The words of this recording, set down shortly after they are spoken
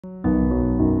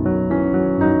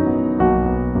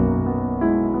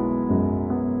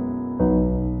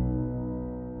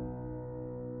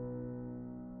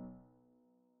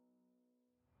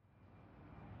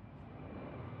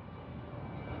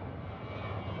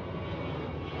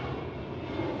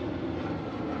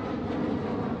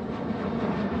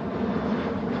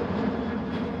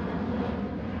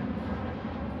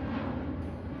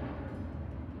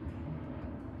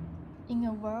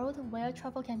a world where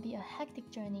travel can be a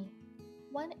hectic journey,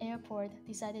 one airport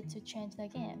decided to change the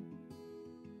game.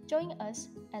 Join us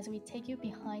as we take you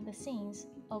behind the scenes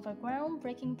of a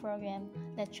groundbreaking program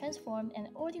that transformed an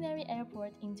ordinary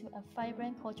airport into a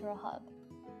vibrant cultural hub.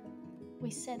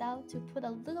 We set out to put a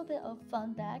little bit of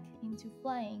fun back into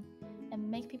flying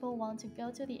and make people want to go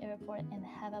to the airport and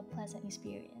have a pleasant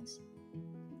experience.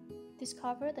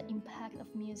 Discover the impact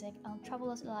of music on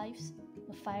travelers' lives,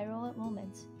 the viral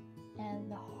moments,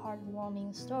 and the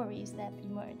heartwarming stories that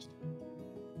emerged.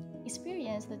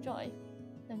 Experience the joy,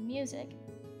 the music,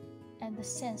 and the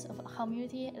sense of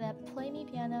community that Play Me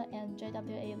Piano and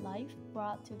JWA Live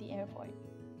brought to the airport.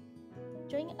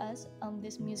 Join us on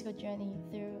this musical journey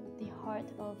through the heart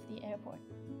of the airport.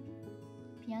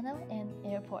 Piano and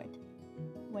Airport,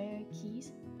 where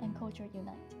keys and culture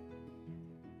unite.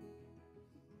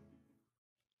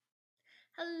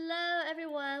 Hello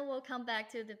everyone, welcome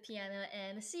back to the Piano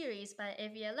and series by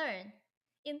Avia Learn.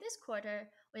 In this quarter,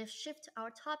 we have shifted our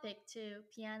topic to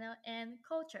piano and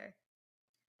culture.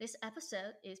 This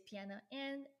episode is Piano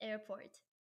and Airport.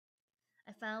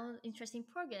 I found interesting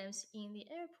programs in the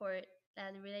airport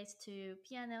that relates to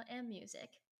piano and music.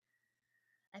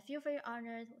 I feel very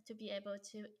honored to be able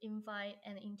to invite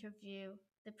and interview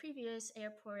the previous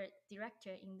airport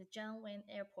director in the John Wayne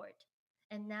Airport.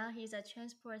 And now he's a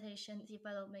transportation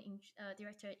development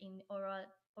director in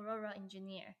Aurora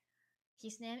Engineer.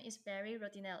 His name is Barry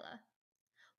Rondinella.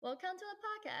 Welcome to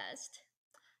the podcast.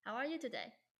 How are you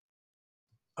today?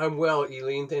 I'm well,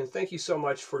 I-Lin, and thank you so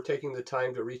much for taking the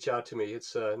time to reach out to me.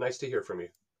 It's nice to hear from you.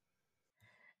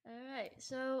 All right.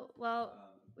 So, well,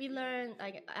 we learned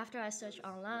like after I searched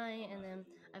online, and then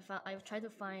I tried to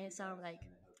find some like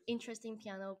interesting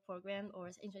piano program or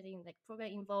interesting like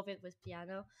program involved with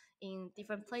piano in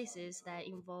different places that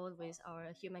involved with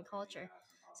our human culture.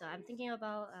 So I'm thinking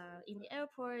about in the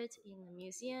airport, in the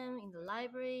museum, in the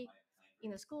library,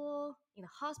 in the school, in the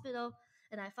hospital,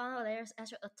 and I found out there's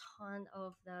actually a ton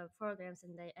of the programs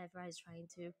and they everyone is trying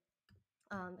to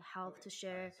help to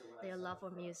share their love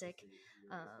for music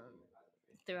um,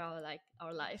 throughout like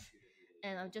our life.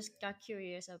 And I just got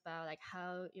curious about like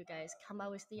how you guys come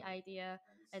up with the idea.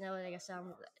 I know like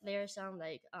there's some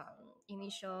like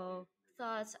initial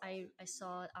thoughts I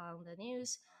saw on the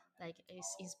news, like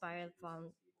it's inspired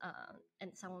from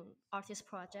and some artist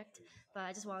project, but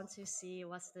I just want to see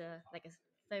what's the like a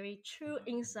very true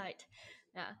insight.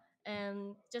 Yeah,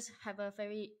 and just have a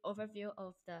very overview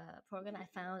of the program I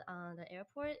found on the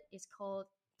airport. It's called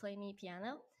Play Me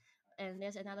Piano, and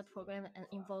there's another program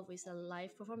involved with a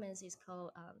live performance. It's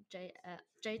called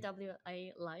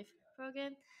JWA Live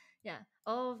program. Yeah,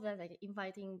 all of that like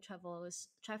inviting travelers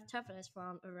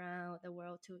from around the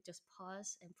world to just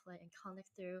pause and play and connect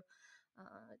through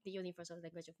the universal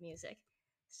language of music.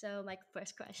 So my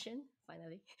first question,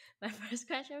 finally, my first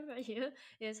question for you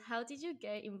is: how did you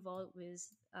get involved with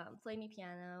Play Me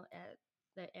Piano at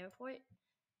the airport?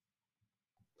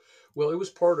 Well, it was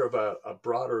part of a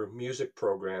broader music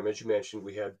program. As you mentioned,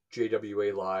 we had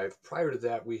JWA Live. Prior to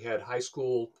that, we had high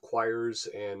school choirs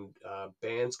and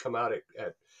bands come out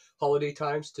at holiday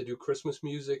times to do Christmas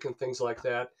music and things like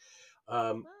that.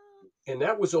 Um, Wow. and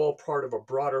that was all part of a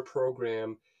broader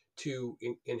program to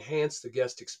enhance the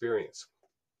guest experience.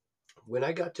 When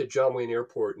I got to John Wayne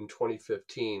Airport in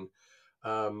 2015,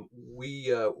 we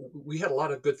had a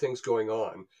lot of good things going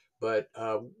on, but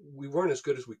we weren't as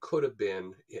good as we could have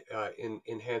been in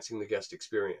enhancing the guest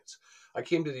experience. I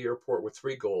came to the airport with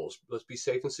three goals: let's be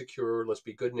safe and secure, let's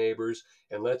be good neighbors,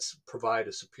 and let's provide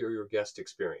a superior guest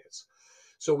experience.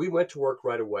 So we went to work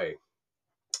right away.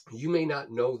 You may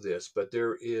not know this, but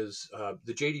there is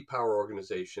the JD Power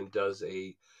organization does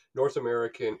a North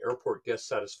American airport guest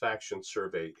satisfaction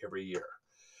survey every year.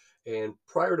 And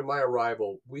prior to my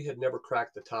arrival, we had never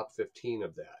cracked the top 15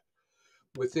 of that.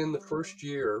 Within the Oh. first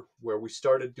year, where we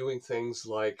started doing things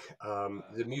like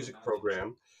the music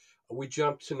program, we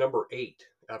jumped to number 8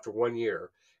 after 1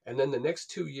 year. And then the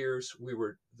next 2 years, we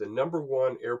were the number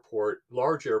one airport,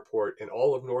 large airport in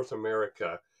all of North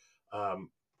America,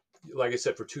 um, like I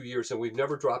said, for 2 years. And we've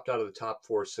never dropped out of the top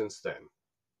 4 since then.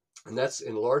 And that's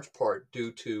in large part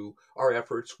due to our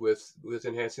efforts with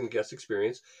enhancing the guest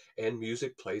experience, and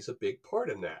music plays a big part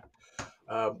in that.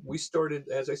 We started,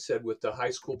 as I said, with the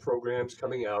high school programs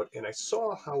coming out, and I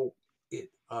saw how it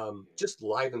just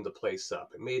livened the place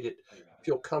up. It made it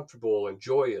feel comfortable and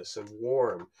joyous and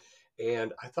warm.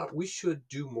 And I thought we should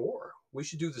do more. We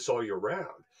should do this all year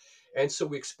round. And so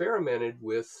we experimented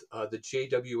with the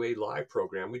JWA Live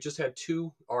program. We just had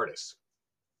 2 artists,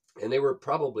 and they were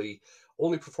probably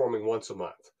only performing once a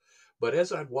month. But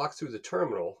as I'd walk through the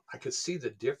terminal, I could see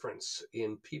the difference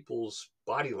in people's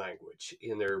body language,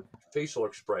 in their facial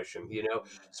expression. I'm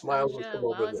Smiles would sure. come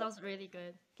over Wow, it the. sounds really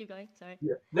good. Keep going. Sorry.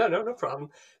 Yeah. No, no, no problem.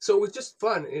 So it was just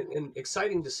fun and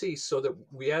exciting to see. So that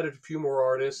we added a few more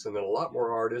artists and then a lot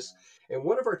more artists. And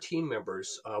one of our team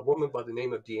members, a woman by the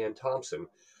name of Deanne Thompson,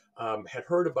 had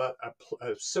heard about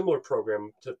a similar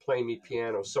program to play me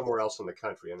piano somewhere else in the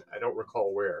country, and I don't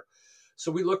recall where.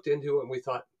 So we looked into it and we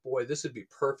thought, boy, this would be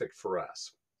perfect for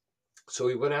us. So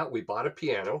we went out, we bought a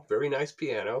piano, very nice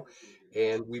piano,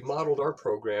 and we modeled our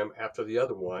program after the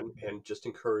other one and just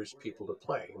encouraged people to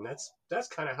play. And that's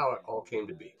kind of how it all came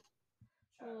to be.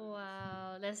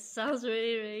 Wow, that sounds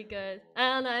really, really good.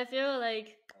 I don't know. I feel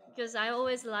like because I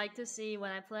always like to see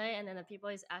when I play, and then the people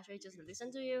is actually just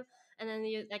listen to you, and then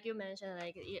you, like you mentioned,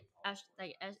 like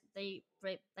they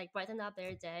like brighten up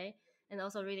their day, and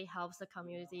also really helps the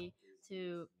community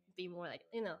to be more like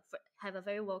have a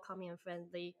very welcoming and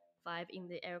friendly vibe in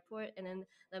the airport. And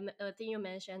then the thing you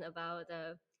mentioned about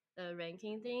the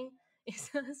ranking thing, it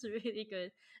sounds really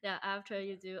good. Yeah, after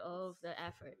you do all of the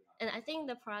effort. And I think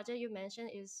the project you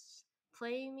mentioned is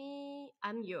Play Me,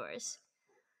 I'm Yours.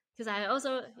 Because I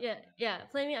also, yeah,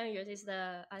 Play Me, I'm Yours is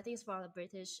I think it's from a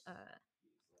British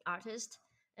artist,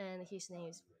 and his name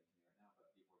is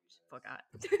forgot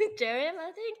Jerem,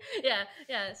 I think.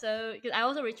 Yeah. So because I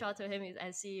also reached out to him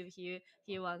and see if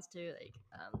he wants to like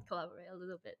collaborate a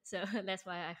little bit. So that's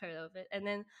why I heard of it. And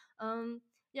then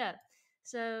yeah,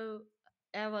 so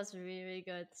that was a really, really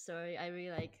good story. I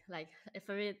really like it's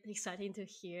very exciting to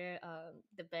hear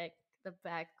the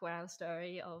background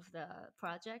story of the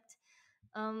project.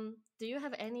 Do you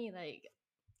have any like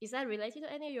is that related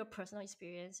to any of your personal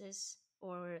experiences,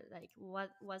 or like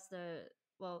what's the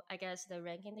well, I guess the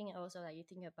ranking thing also like you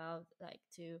think about like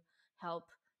to help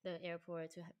the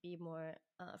airport to be more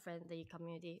friendly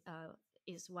community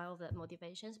is one of the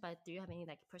motivations. But do you have any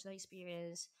like personal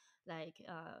experience, like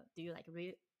do you like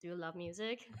do you love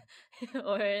music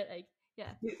or like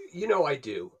yeah. I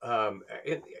do.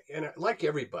 And like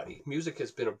everybody, music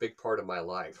has been a big part of my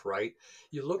life, right?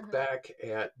 You look Uh-huh. back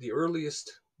at the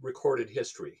earliest recorded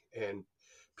history, and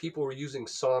people were using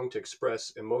song to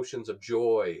express emotions of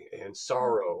joy and Mhm.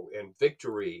 sorrow and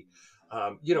victory,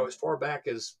 as far back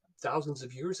as thousands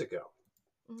of years ago.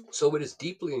 Mhm. So it is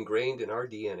deeply ingrained in our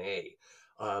DNA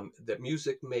that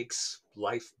music makes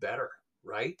life better,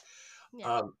 right?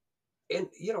 Yeah. Um, and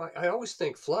I always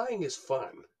think flying is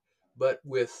fun, but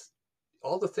with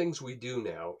all the things we do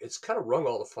now, it's kind of wrung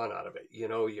all the fun out of it. You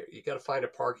got to find a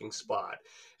parking spot,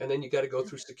 and then you got to go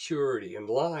through security and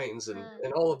lines uh,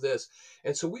 and all of this.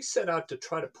 And so we set out to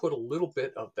try to put a little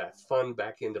bit of that fun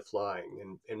back into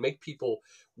flying and make people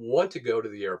want to go to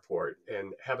the airport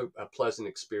and have a pleasant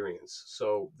experience.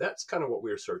 So that's kind of what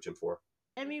we were searching for.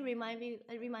 Remind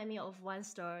me of one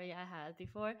story I had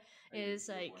before. Is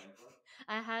like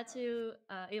I had to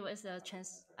it was a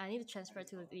trans I need to transfer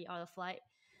to the other flight,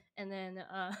 and then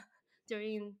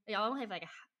during I only have like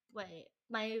wait,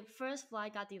 my first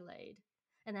flight got delayed,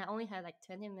 and I only had like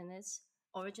 20 minutes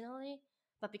originally,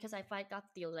 but because I flight got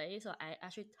delayed, so I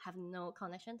actually have no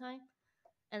connection time.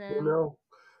 And Oh then no.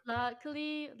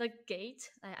 luckily the gate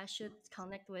I should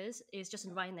connect with is just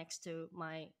right next to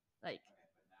my like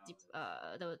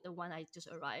the one I just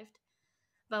arrived.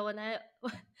 But when I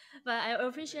but I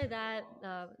appreciate that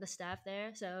the staff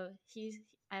there. So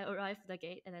I arrived at the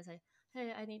gate and I said,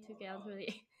 "Hey, I need to get onto the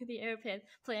the airplane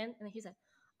plane." And he said,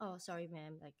 "Oh, sorry,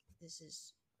 ma'am. Like this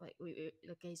is like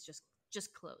the gate's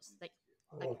just closed like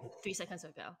Oh, 3 seconds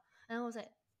ago." And I was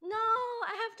like, "No,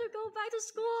 I have to go back to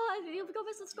school. I need to go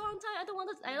back to school on time. I don't want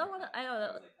to. I don't want to. I don't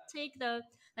know. Take the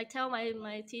like tell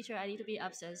my teacher I need to be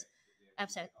upset."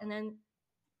 And then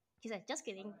he said, "Just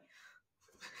kidding."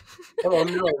 oh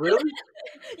no, really?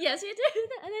 Yes, you did.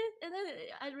 And then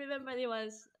I remember it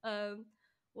was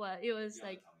what it was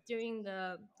like during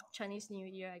the Chinese New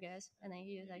Year, I guess. And then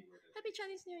he was like, "Happy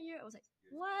Chinese New Year." I was like,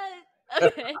 "What?"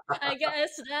 Okay, I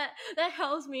guess that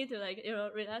helps me to like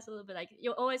relax a little bit. Like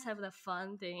you always have the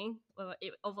fun thing,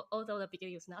 although the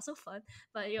beginning was not so fun,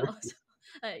 but you also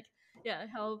like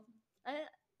help. I,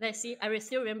 like see,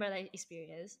 still remember that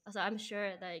experience. So I'm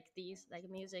sure like these like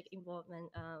music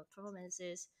involvement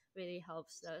performances really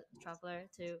helps the traveler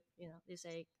to you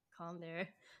say calm their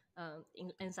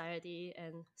anxiety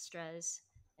and stress,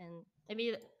 and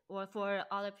maybe or for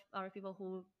other people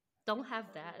who don't have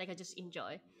that, like I just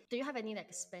enjoy. Do you have any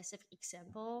like specific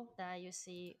example that you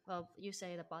see? Well, you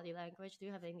say the body language. Do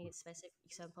you have any specific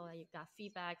example that you got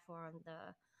feedback from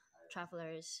the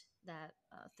travelers that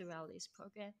throughout this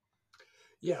program?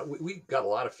 Yeah, we got a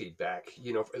lot of feedback.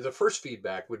 The first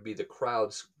feedback would be the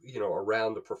crowds,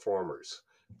 around the performers.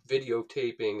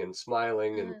 videotaping and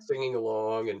smiling and Uh, singing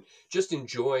along and just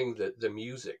enjoying the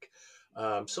music.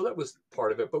 So that was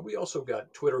part of it. But we also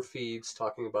got Twitter feeds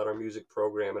talking about our music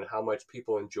program and how much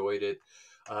people enjoyed it.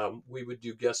 We would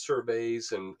do guest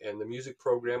surveys, and the music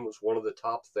program was one of the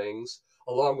top things,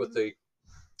 along mhm.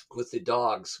 with the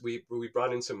dogs. We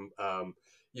brought in some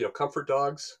comfort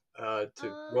dogs to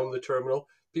roam uh, the terminal.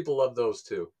 People love those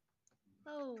too.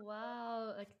 Oh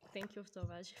wow! Like, thank you so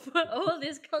much for all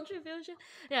this contribution.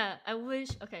 Yeah, I wish.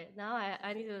 Okay, now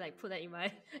I need to like put that in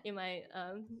my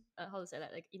how to say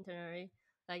that, like itinerary.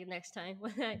 Like next time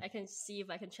when I can see if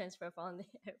I can transfer from the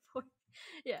airport.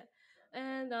 Yeah,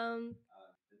 and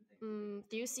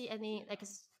do you see any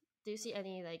do you see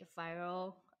any like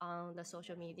viral on the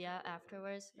social media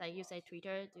afterwards? Like you say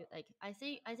Twitter. Do like I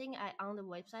think I on the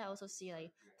website I also see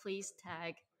like please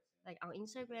tag like on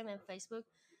Instagram and Facebook.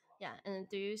 Yeah, and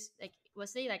do you like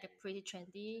was they like a pretty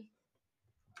trendy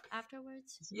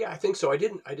afterwards? Yeah, I think so. I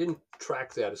didn't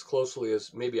track that as closely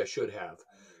as maybe I should have,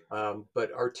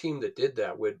 but our team that did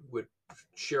that would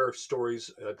share stories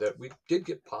that we did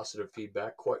get positive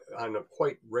feedback quite on a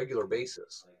quite regular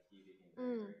basis.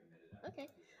 Mm. Okay.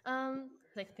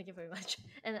 Thank you very much.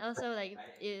 And also, like,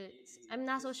 I'm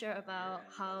not so sure about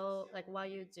how, like, what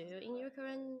you do in your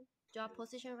current job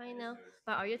position right now.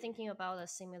 But are you thinking about a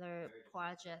similar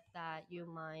project that you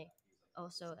might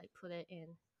also like put it in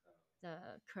the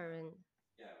current,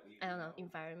 I don't know,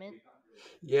 environment?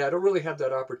 Yeah, I don't really have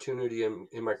that opportunity in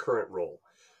my current role.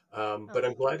 But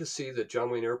I'm Okay. glad to see that John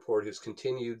Wayne Airport has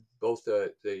continued both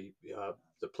the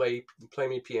play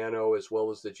me piano as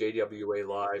well as the JWA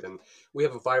live, and we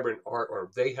have a vibrant art, or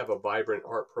they have a vibrant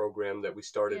art program that we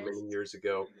started Yes. many years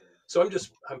ago. So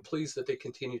I'm pleased that they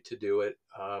continue to do it,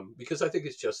 because I think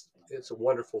it's a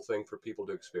wonderful thing for people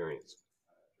to experience.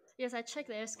 Yes, I checked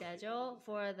their schedule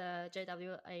for the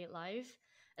JWA live,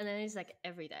 and then it's like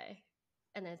every day,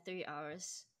 and then 3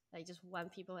 hours, like just one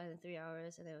people and then 3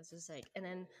 hours, and it was just like, and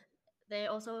then they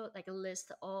also like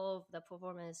list all of the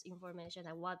performance information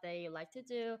and what they like to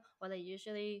do, what they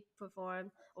usually perform,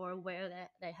 or where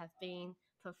they have been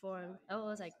performed. I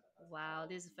was like, wow,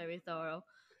 this is very thorough.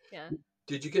 Yeah.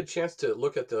 Did you get a chance to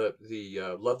look at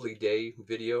the Lovely Day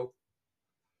video?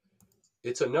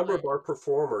 It's a number of What? our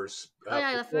performers Oh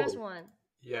yeah, the first performing. one.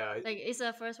 Yeah, Like it's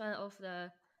the first one of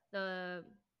the the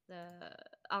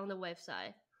on the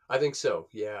website. I think so.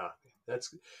 Yeah,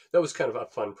 that's that was kind of a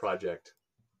fun project.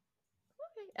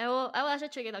 I will actually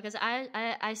check it out because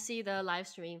I see the live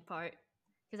stream part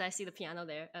because I see the piano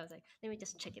there. I was like, let me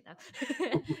just check it out.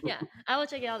 Yeah, I will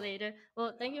check it out later.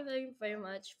 Well, thank you very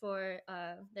much for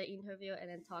the interview and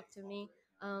then talk to me.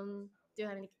 Do you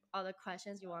have any other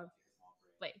questions you want?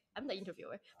 Wait, I'm the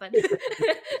interviewer, but do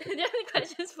you have any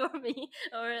questions for me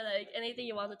or like anything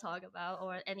you want to talk about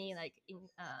or any like in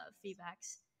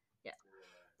feedbacks? Yeah,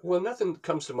 Well, nothing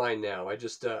comes to mind now.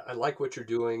 I like what you're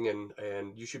doing,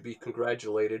 and you should be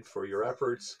congratulated for your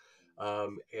efforts.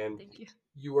 And thank you.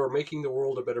 you are making the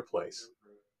world a better place.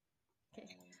 Okay.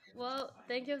 Well,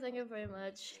 thank you very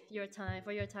much for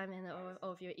your time and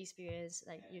all of your experience.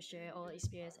 Like you share all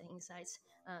experience and insights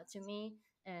to me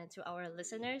and to our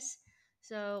listeners.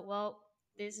 So, well,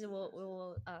 this is what we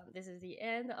will. This is the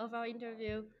end of our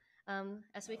interview.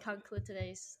 As we conclude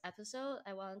today's episode,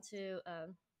 I want to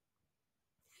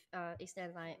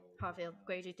extend my heartfelt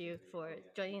gratitude for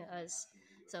joining us.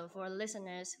 So for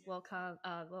listeners, welcome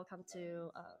to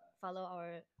follow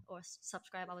our or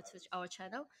subscribe our Twitch our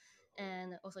channel,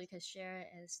 and also you can share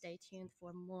and stay tuned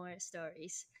for more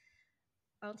stories.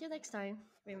 Until next time,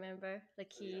 remember the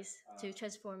keys to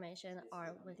transformation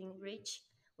are within reach,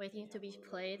 waiting to be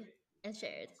played and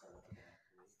shared.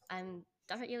 I'm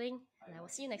Dr. I-Lin, and I will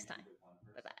see you next time.